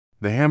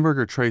The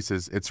hamburger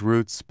traces its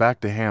roots back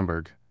to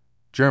Hamburg,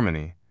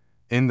 Germany,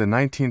 in the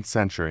 19th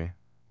century,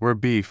 where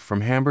beef from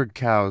Hamburg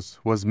cows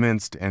was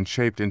minced and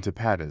shaped into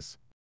patties.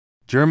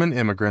 German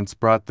immigrants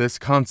brought this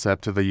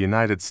concept to the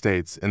United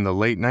States in the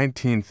late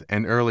 19th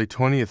and early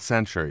 20th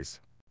centuries.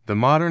 The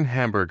modern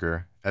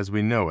hamburger, as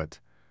we know it,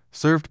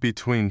 served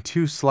between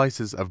two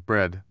slices of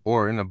bread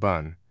or in a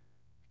bun,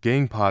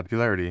 gained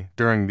popularity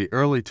during the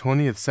early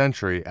 20th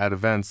century at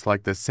events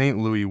like the St.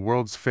 Louis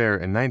World's Fair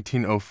in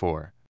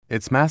 1904.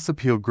 Its mass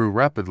appeal grew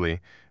rapidly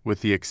with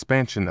the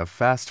expansion of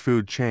fast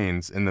food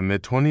chains in the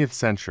mid-20th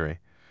century,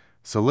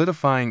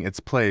 solidifying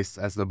its place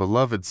as the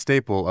beloved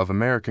staple of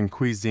American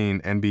cuisine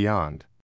and beyond.